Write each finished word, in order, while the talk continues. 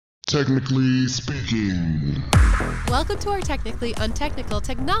Technically Speaking. Welcome to our Technically Untechnical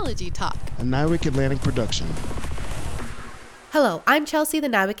Technology Talk, a Nywick Atlantic production. Hello, I'm Chelsea, the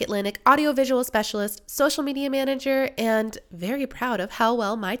Nywick Atlantic audiovisual specialist, social media manager, and very proud of how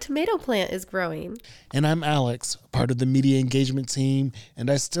well my tomato plant is growing. And I'm Alex, part of the media engagement team, and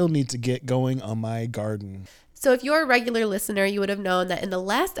I still need to get going on my garden. So if you're a regular listener, you would have known that in the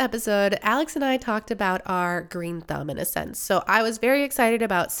last episode, Alex and I talked about our green thumb in a sense. So I was very excited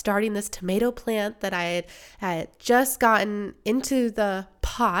about starting this tomato plant that I had just gotten into the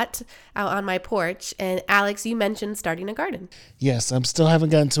pot out on my porch. And Alex, you mentioned starting a garden. Yes, I still haven't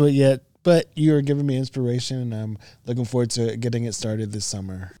gotten to it yet, but you're giving me inspiration, and I'm looking forward to getting it started this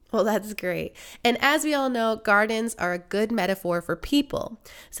summer. Well, that's great. And as we all know, gardens are a good metaphor for people.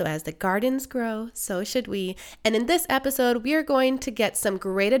 So as the gardens grow, so should we. And in this episode, we are going to get some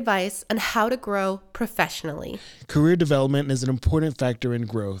great advice on how to grow professionally. Career development is an important factor in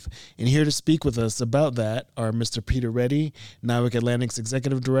growth. And here to speak with us about that are Mr. Peter Reddy, Nywick Atlantic's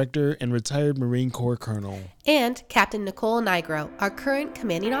Executive Director and retired Marine Corps Colonel. And Captain Nicole Nigro, our current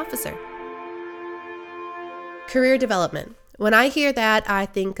commanding officer. Career development. When I hear that, I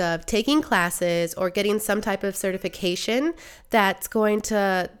think of taking classes or getting some type of certification that's going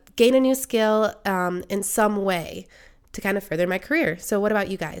to gain a new skill in some way to kind of further my career. So what about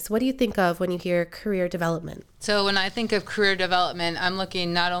you guys? What do you think of when you hear career development? So when I think of career development, I'm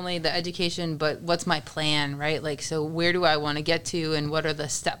looking not only the education, but what's my plan, right? Like, so where do I want to get to, and what are the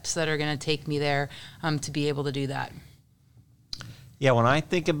steps that are going to take me there to be able to do that? Yeah, when I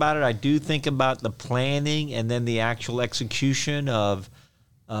think about it, I do think about the planning and then the actual execution of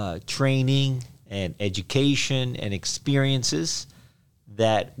training and education and experiences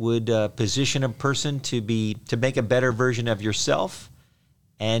that would position a person to make a better version of yourself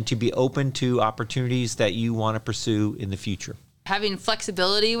and to be open to opportunities that you want to pursue in the future. Having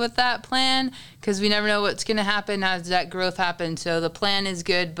flexibility with that plan, because we never know what's going to happen as that growth happens. So the plan is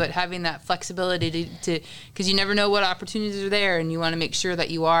good, but having that flexibility to because you never know what opportunities are there, and you want to make sure that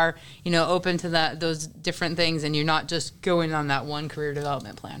you are, open to those different things, and you're not just going on that one career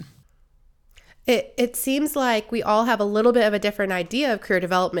development plan. It seems like we all have a little bit of a different idea of career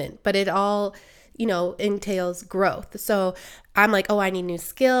development, but it all entails growth. So I'm like, I need new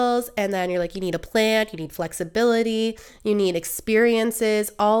skills. And then you're like, you need a plan, you need flexibility, you need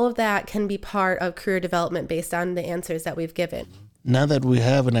experiences. All of that can be part of career development based on the answers that we've given. Now that we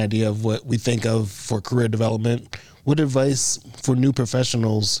have an idea of what we think of for career development, what advice for new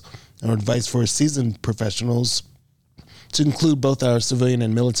professionals or advice for seasoned professionals, to include both our civilian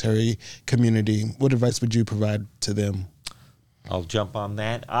and military community, what advice would you provide to them? I'll jump on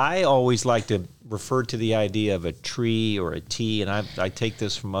that. I always like to refer to the idea of a tree or a T, and I take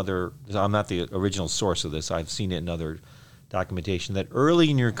this from I'm not the original source of this. I've seen it in other documentation, that early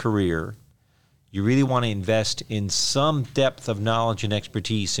in your career, you really want to invest in some depth of knowledge and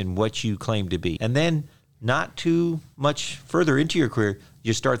expertise in what you claim to be. And then not too much further into your career,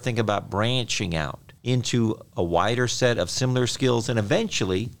 you start thinking about branching out into a wider set of similar skills, and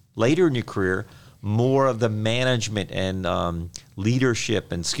eventually, later in your career, more of the management and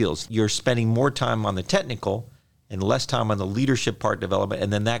leadership and skills. You're spending more time on the technical and less time on the leadership part development,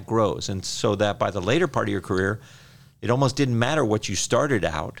 and then that grows. And so that by the later part of your career, it almost didn't matter what you started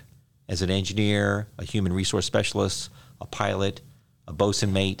out as an engineer, a human resource specialist, a pilot, a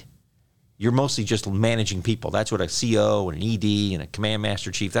bosun mate. You're mostly just managing people. That's what a CO and an ED and a command master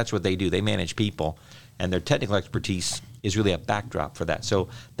chief, that's what they do. They manage people, and their technical expertise is really a backdrop for that. So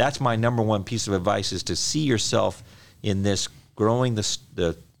that's my number one piece of advice, is to see yourself in this growing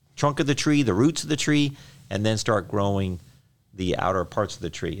the trunk of the tree, the roots of the tree, and then start growing the outer parts of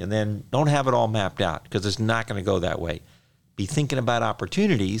the tree. And then don't have it all mapped out, because it's not going to go that way. Be thinking about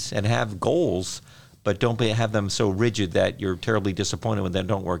opportunities and have goals, but don't have them so rigid that you're terribly disappointed when they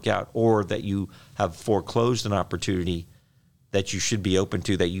don't work out, or that you have foreclosed an opportunity that you should be open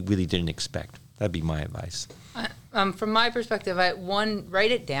to that you really didn't expect. That'd be my advice. From my perspective,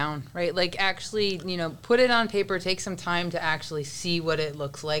 write it down, right? Like actually, put it on paper, take some time to actually see what it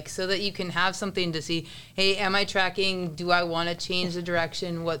looks like, so that you can have something to see, hey, am I tracking? Do I want to change the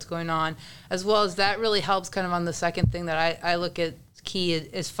direction? What's going on? As well as that really helps kind of on the second thing that I look at key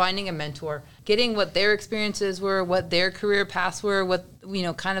is finding a mentor, getting what their experiences were, what their career paths were, what,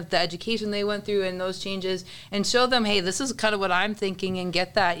 kind of the education they went through and those changes, and show them, hey, this is kind of what I'm thinking, and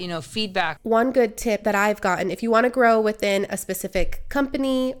get that, feedback. One good tip that I've gotten, if you want to grow within a specific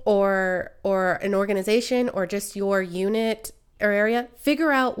company or an organization or just your unit or area,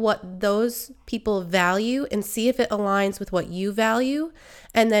 figure out what those people value and see if it aligns with what you value.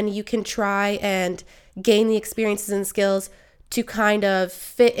 And then you can try and gain the experiences and skills to kind of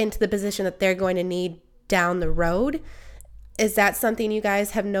fit into the position that they're going to need down the road. Is that something you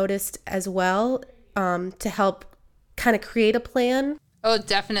guys have noticed as well, to help kind of create a plan? Oh,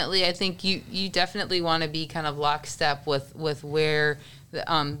 definitely. I think you definitely want to be kind of lockstep with where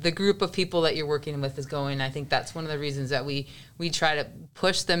the group of people that you're working with is going. I think that's one of the reasons that we try to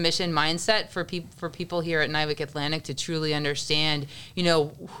push the mission mindset for people here at NIWC Atlantic to truly understand,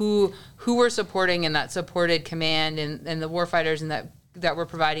 who we're supporting and that supported command and the warfighters and that we're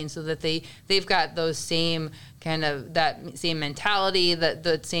providing, so that they've got those same kind of that same mentality, that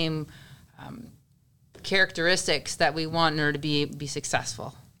the same characteristics that we want in order to be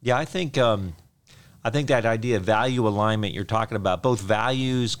successful. Yeah, I think that idea of value alignment you're talking about, both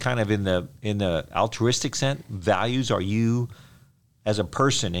values kind of in the altruistic sense, values are you as a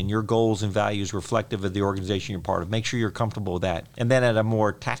person and your goals and values reflective of the organization you're part of. Make sure you're comfortable with that. And then at a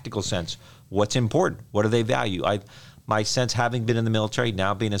more tactical sense, what's important? What do they value? My sense, having been in the military,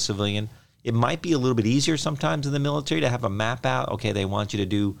 now being a civilian, it might be a little bit easier sometimes in the military to have a map out. Okay, they want you to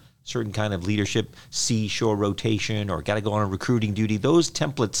do certain kind of leadership, shore rotation, or got to go on a recruiting duty. Those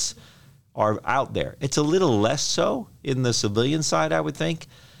templates are out there. It's a little less so in the civilian side, I would think,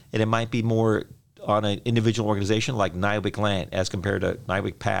 and it might be more on an individual organization like NIWC LANT as compared to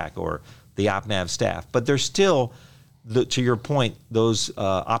NIWC PAC or the OPNAV staff. But there's still, to your point, those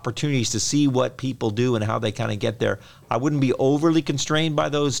opportunities to see what people do and how they kind of get there. I wouldn't be overly constrained by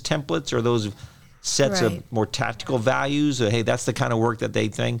those templates or those sets Right. of more tactical values. Hey, that's the kind of work that they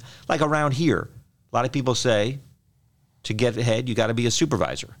think. Like around here, a lot of people say to get ahead, you got to be a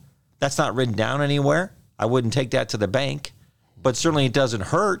supervisor. That's not written down anywhere. I wouldn't take that to the bank, but certainly it doesn't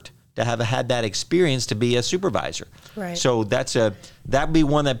hurt to have had that experience to be a supervisor. Right. So that'd be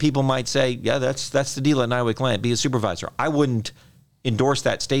one that people might say, yeah, that's the deal at NIWC LANT, be a supervisor. I wouldn't endorse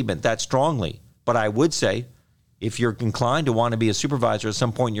that statement that strongly, but I would say if you're inclined to want to be a supervisor at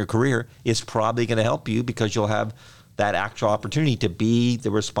some point in your career, it's probably going to help you because you'll have that actual opportunity to be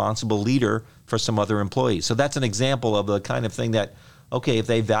the responsible leader for some other employees. So that's an example of the kind of thing that, okay, if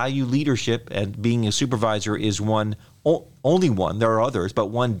they value leadership and being a supervisor is only one, there are others, but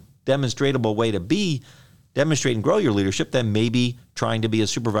one demonstrable way to demonstrate and grow your leadership, then maybe trying to be a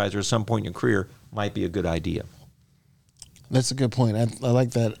supervisor at some point in your career might be a good idea. That's a good point. I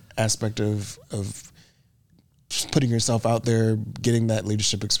like that aspect of putting yourself out there, getting that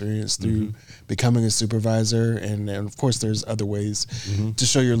leadership experience through becoming a supervisor. And of course, there's other ways to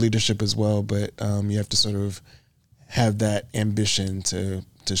show your leadership as well, but you have to sort of have that ambition to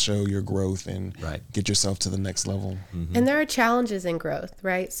show your growth and get yourself to the next level. And there are challenges in growth,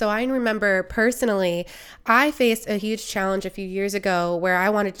 right? So I remember personally, I faced a huge challenge a few years ago where I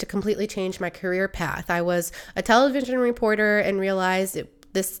wanted to completely change my career path. I was a television reporter and realized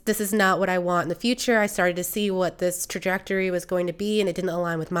this is not what I want in the future. I started to see what this trajectory was going to be, and it didn't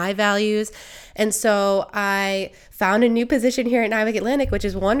align with my values. And so I found a new position here at NIWC Atlantic, which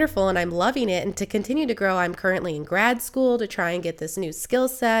is wonderful, and I'm loving it. And to continue to grow, I'm currently in grad school to try and get this new skill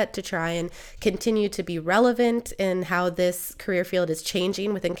set, to try and continue to be relevant in how this career field is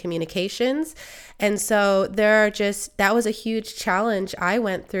changing within communications. And so that was a huge challenge I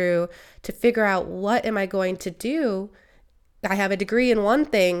went through to figure out, what am I going to do? I have a degree in one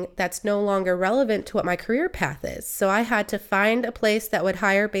thing that's no longer relevant to what my career path is. So I had to find a place that would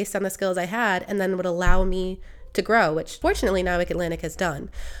hire based on the skills I had and then would allow me to grow, which fortunately NIWC Atlantic has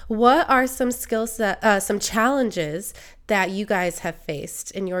done. What are some some challenges that you guys have faced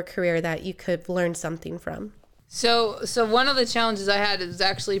in your career that you could learn something from? So one of the challenges I had is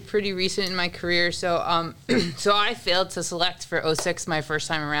actually pretty recent in my career. So so I failed to select for 06 my first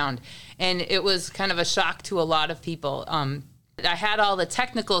time around, and it was kind of a shock to a lot of people. I had all the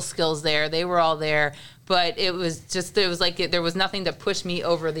technical skills there; they were all there, but it was like there was nothing to push me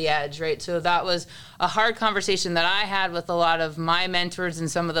over the edge, right? So that was a hard conversation that I had with a lot of my mentors and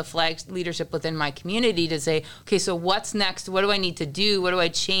some of the flag leadership within my community to say, okay, so what's next? What do I need to do? What do I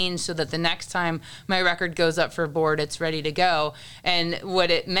change so that the next time my record goes up for board, it's ready to go? And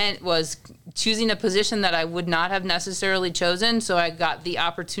what it meant was choosing a position that I would not have necessarily chosen. So I got the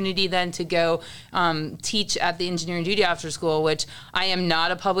opportunity then to go teach at the Engineering Duty Officer School, which I am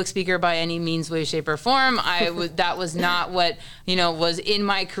not a public speaker by any means, way, shape, or form. That was not what was in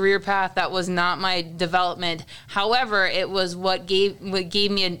my career path. That was not my development. However, it was what gave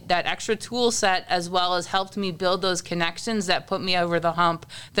me that extra tool set, as well as helped me build those connections that put me over the hump,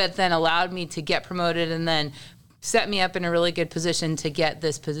 that then allowed me to get promoted and then set me up in a really good position to get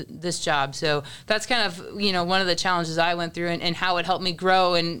this job. So that's kind of one of the challenges I went through, and how it helped me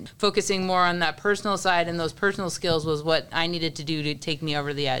grow, and focusing more on that personal side and those personal skills was what I needed to do to take me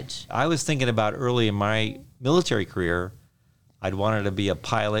over the edge. I was thinking about early in my military career, I'd wanted to be a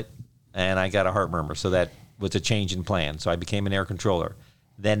pilot, and I got a heart murmur, so that was a change in plan. So I became an air controller.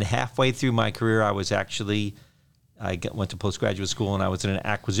 Then halfway through my career, I was actually, went to postgraduate school, and I was in an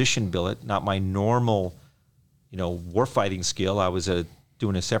acquisition billet, not my normal, warfighting skill. I was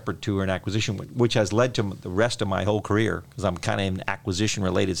doing a separate tour in acquisition, which has led to the rest of my whole career, because I'm kind of in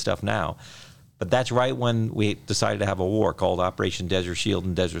acquisition-related stuff now. But that's right when we decided to have a war called Operation Desert Shield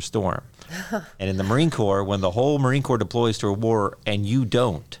and Desert Storm. And in the Marine Corps, when the whole Marine Corps deploys to a war and you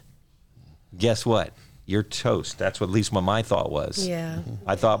don't, guess what? You're toast. That's at least what my thought was. Yeah.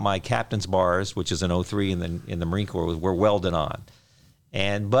 I thought my captain's bars, which is an 03 in the Marine Corps, were welded on.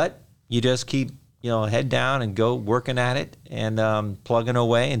 But you just keep head down and go working at it and plugging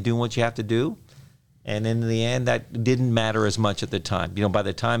away and doing what you have to do. And in the end, that didn't matter as much at the time. By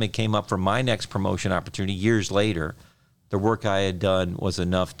the time it came up for my next promotion opportunity years later, the work I had done was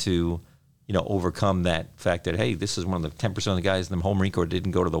enough to, overcome that fact that, hey, this is one of the 10% of the guys in the whole Marine Corps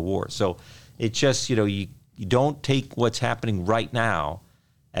didn't go to the war. So it's just, you don't take what's happening right now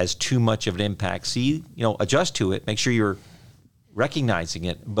as too much of an impact. See, adjust to it, make sure you're recognizing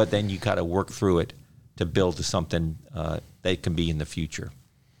it, but then you got to work through it to build to something that can be in the future.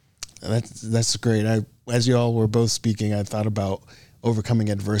 That's great. As you all were both speaking, I thought about overcoming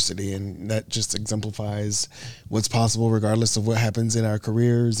adversity, and that just exemplifies what's possible regardless of what happens in our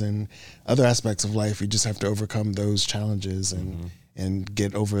careers and other aspects of life. We just have to overcome those challenges and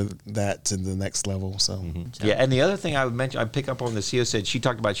get over that to the next level. So Yeah, and the other thing I would mention, I pick up on the CEO said she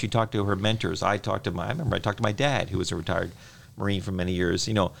talked to her mentors. I talked to my dad, who was a retired Marine for many years.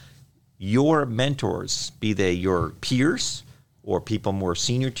 Your mentors, be they your peers or people more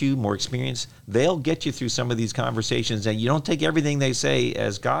senior to you, more experienced, they'll get you through some of these conversations. And you don't take everything they say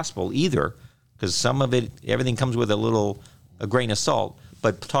as gospel either, because some of it, everything comes with a grain of salt.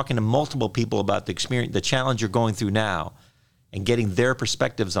 But talking to multiple people about the experience, the challenge you're going through now, and getting their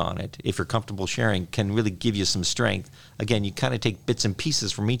perspectives on it, if you're comfortable sharing, can really give you some strength. Again, you kind of take bits and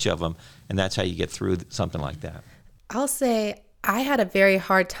pieces from each of them, and that's how you get through something like that. I'll say I had a very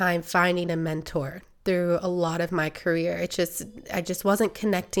hard time finding a mentor through a lot of my career. I just wasn't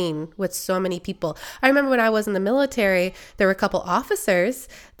connecting with so many people. I remember when I was in the military, there were a couple officers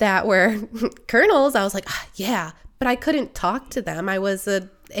that were colonels. I was like, yeah, but I couldn't talk to them. I was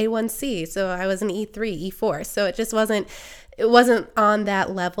a A1C, so I was an E3, E4. So it wasn't on that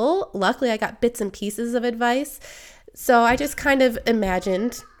level. Luckily, I got bits and pieces of advice. So I just kind of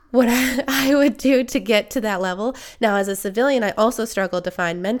imagined what I would do to get to that level. Now, as a civilian, I also struggled to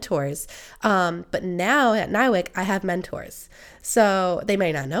find mentors. But now at NIWC, I have mentors. So they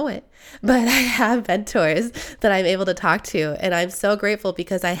may not know it, but I have mentors that I'm able to talk to. And I'm so grateful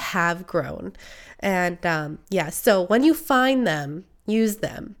because I have grown. And so when you find them, use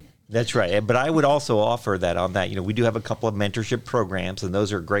them. That's right. But I would also offer that on that, we do have a couple of mentorship programs, and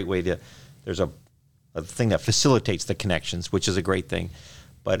those are a great way there's a thing that facilitates the connections, which is a great thing.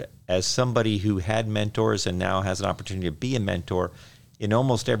 But as somebody who had mentors and now has an opportunity to be a mentor, in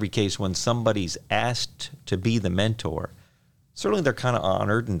almost every case when somebody's asked to be the mentor, certainly they're kind of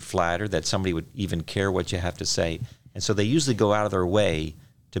honored and flattered that somebody would even care what you have to say. And so they usually go out of their way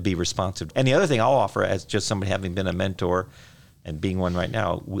to be responsive. And the other thing I'll offer, as just somebody having been a mentor and being one right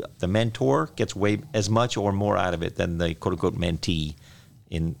now, the mentor gets way as much or more out of it than the quote-unquote mentee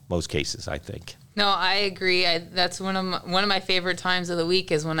in most cases, I think. No, I agree. That's one of my favorite times of the week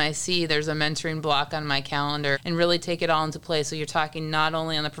is when I see there's a mentoring block on my calendar and really take it all into play. So you're talking not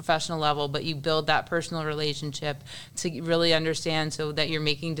only on the professional level, but you build that personal relationship to really understand so that you're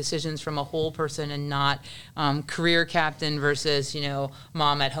making decisions from a whole person and not career captain versus,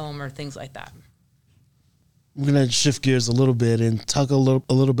 mom at home or things like that. I'm going to shift gears a little bit and talk a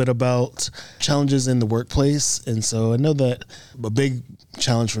little bit about challenges in the workplace. And so I know that a big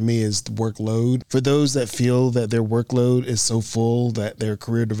challenge for me is the workload. For those that feel that their workload is so full that their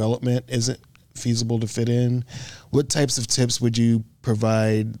career development isn't feasible to fit in, what types of tips would you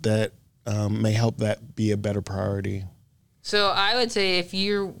provide that may help that be a better priority? So I would say if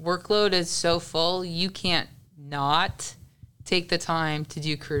your workload is so full, you can't not take the time to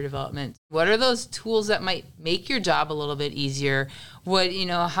do career development. What are those tools that might make your job a little bit easier? What,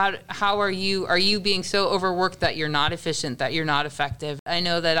 how are you being so overworked that you're not efficient, that you're not effective? I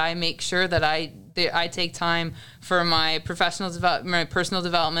know that I make sure that I take time for my my personal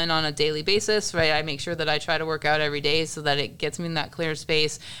development on a daily basis, right? I make sure that I try to work out every day so that it gets me in that clear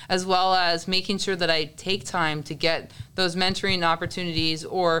space, as well as making sure that I take time to get those mentoring opportunities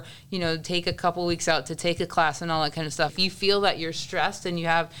or, take a couple weeks out to take a class and all that kind of stuff. If you feel that you're stressed and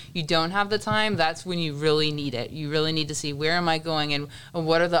you don't have have the time, that's when you really need it. You really need to see, where am I going, and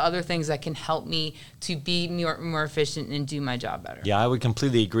what are the other things that can help me to be more efficient and do my job better. Yeah, I would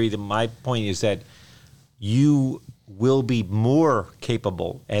completely agree. That my point is that you will be more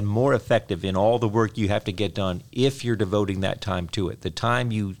capable and more effective in all the work you have to get done if you're devoting that time to it. The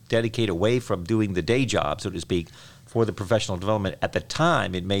time you dedicate away from doing the day job, so to speak, for the professional development, at the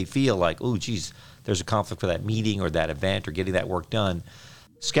time it may feel like, oh, geez, there's a conflict for that meeting or that event or getting that work done.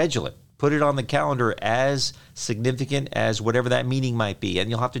 Schedule it. Put it on the calendar as significant as whatever that meeting might be. And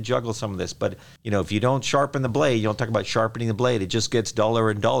you'll have to juggle some of this. But, if you don't sharpen the blade, you don't talk about sharpening the blade, it just gets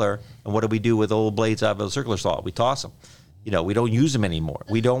duller and duller. And what do we do with old blades out of a circular saw? We toss them. We don't use them anymore.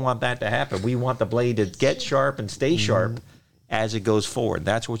 We don't want that to happen. We want the blade to get sharp and stay sharp as it goes forward.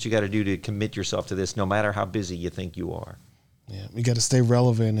 That's what you got to do to commit yourself to this, no matter how busy you think you are. Yeah, you got to stay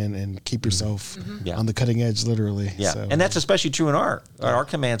relevant and keep yourself on the cutting edge, literally. Yeah, so, and that's especially true in our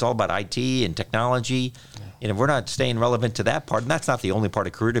command's all about IT and technology. Yeah. And if we're not staying relevant to that part, and that's not the only part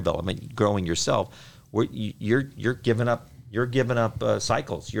of career development, growing yourself, you're giving up. You're giving up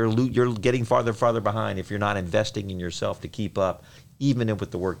cycles. You're getting farther and farther behind if you're not investing in yourself to keep up, even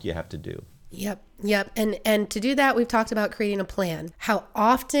with the work you have to do. Yep. And to do that, we've talked about creating a plan. How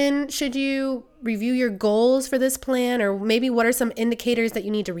often should you review your goals for this plan, or maybe what are some indicators that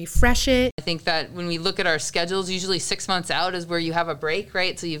you need to refresh it? I think that when we look at our schedules, usually 6 months out is where you have a break,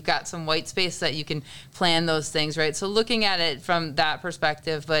 right? So you've got some white space that you can plan those things, right? So looking at it from that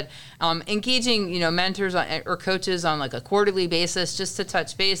perspective, but engaging, mentors or coaches on like a quarterly basis, just to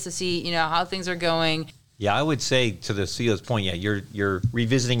touch base to see, how things are going. Yeah, I would say, to the CEO's point, you're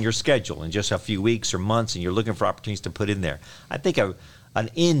revisiting your schedule in just a few weeks or months, and you're looking for opportunities to put in there. I think an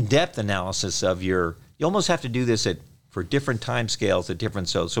in-depth analysis of you almost have to do this for different time scales at different,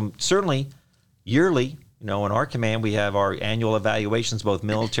 so certainly yearly, in our command, we have our annual evaluations, both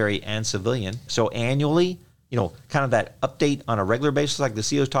military and civilian. So annually, kind of that update on a regular basis like the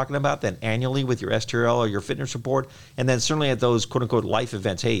CEO's talking about, then annually with your STRL or your fitness report, and then certainly at those quote-unquote life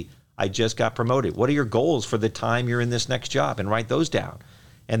events, hey, I just got promoted. What are your goals for the time you're in this next job? And write those down.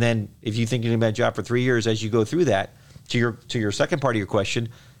 And then if you think you're going to be in a job for 3 years, as you go through that, to your second part of your question,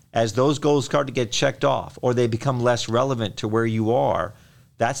 as those goals start to get checked off or they become less relevant to where you are,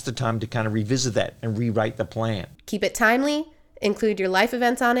 that's the time to kind of revisit that and rewrite the plan. Keep it timely, include your life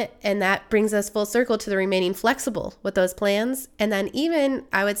events on it, and that brings us full circle to the remaining flexible with those plans. And then even,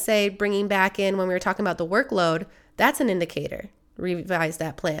 I would say, bringing back in when we were talking about the workload, that's an indicator. Revise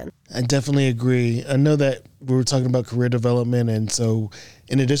that plan. I definitely agree. I know that we were talking about career development, and so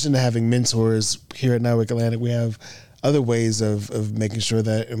in addition to having mentors here at NIWC Atlantic, we have other ways of making sure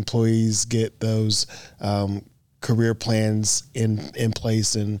that employees get those career plans in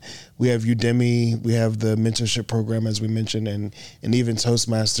place. And we have Udemy, we have the mentorship program, as we mentioned, and even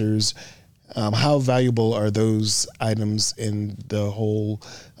Toastmasters. How valuable are those items in the whole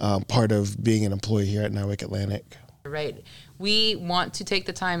part of being an employee here at NIWC Atlantic? Right. We want to take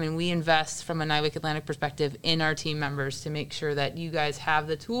the time and we invest from a NIWC Atlantic perspective in our team members to make sure that you guys have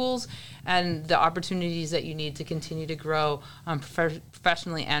the tools and the opportunities that you need to continue to grow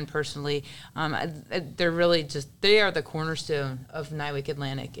professionally and personally. They're really they are the cornerstone of NIWC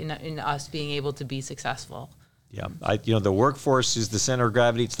Atlantic in us being able to be successful. Yeah, the workforce is the center of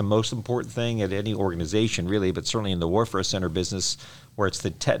gravity. It's the most important thing at any organization, really, but certainly in the Warfare Center business, where it's the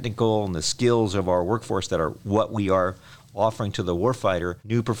technical and the skills of our workforce that are what we are offering to the warfighter.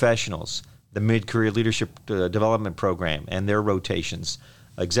 New professionals, the mid-career leadership development program and their rotations,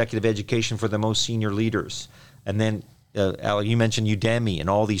 executive education for the most senior leaders, and then Al, you mentioned Udemy and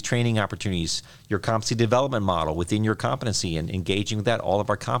all these training opportunities, your competency development model within your competency and engaging with that. All of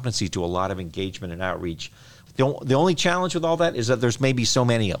our competencies do a lot of engagement and outreach. The only challenge with all that is that there's maybe so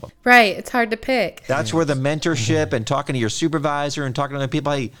many of them. Right. It's hard to pick. That's where the mentorship and talking to your supervisor and talking to the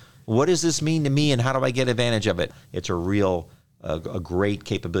people, hey, what does this mean to me and how do I get advantage of it? It's a real, a great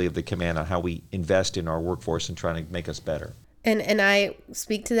capability of the command on how we invest in our workforce and trying to make us better. And I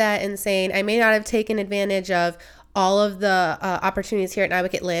speak to that in saying I may not have taken advantage of all of the opportunities here at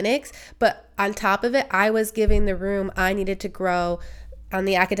NIWC Atlantic, but on top of it, I was giving the room I needed to grow on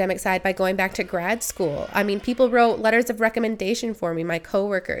the academic side by going back to grad school. I mean, people wrote letters of recommendation for me, my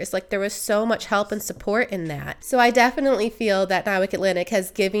coworkers. Like, there was so much help and support in that. So I definitely feel that NIWC Atlantic has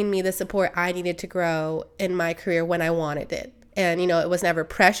given me the support I needed to grow in my career when I wanted it. And, it was never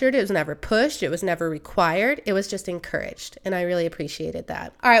pressured. It was never pushed. It was never required. It was just encouraged. And I really appreciated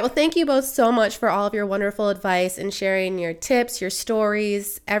that. All right. Well, thank you both so much for all of your wonderful advice and sharing your tips, your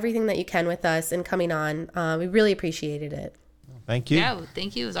stories, everything that you can with us and coming on. We really appreciated it. Thank you. Yeah,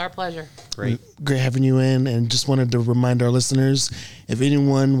 thank you. It was our pleasure. Great. Great having you in, and just wanted to remind our listeners, if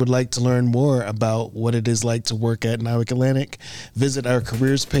anyone would like to learn more about what it is like to work at NIWC Atlantic, visit our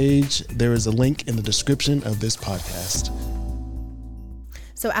careers page. There is a link in the description of this podcast.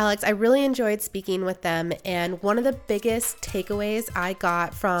 So Alex, I really enjoyed speaking with them, and one of the biggest takeaways I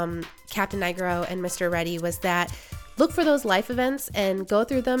got from Captain Nigro and Mr. Reddy was that look for those life events and go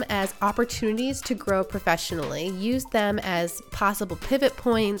through them as opportunities to grow professionally. Use them as possible pivot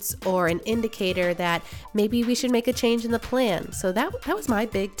points or an indicator that maybe we should make a change in the plan. So that was my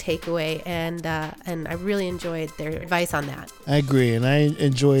big takeaway, and I really enjoyed their advice on that. I agree, and I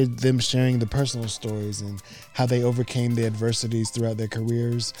enjoyed them sharing the personal stories and how they overcame the adversities throughout their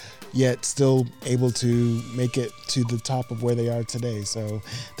careers, yet still able to make it to the top of where they are today. So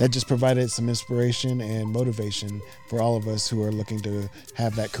that just provided some inspiration and motivation for all of us who are looking to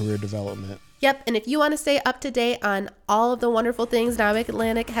have that career development. Yep, and if you want to stay up to date on all of the wonderful things NIWC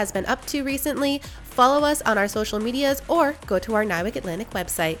Atlantic has been up to recently, follow us on our social medias or go to our NIWC Atlantic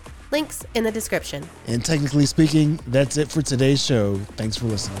website. Links in the description. And technically speaking, that's it for today's show. Thanks for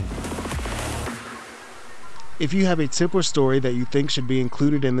listening. If you have a tip or story that you think should be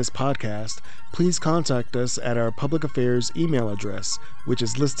included in this podcast, please contact us at our public affairs email address, which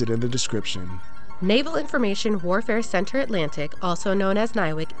is listed in the description. Naval Information Warfare Center Atlantic, also known as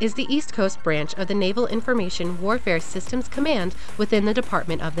NIWC, is the East Coast branch of the Naval Information Warfare Systems Command within the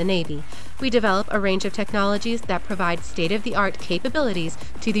Department of the Navy. We develop a range of technologies that provide state-of-the-art capabilities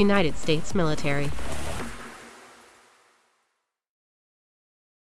to the United States military.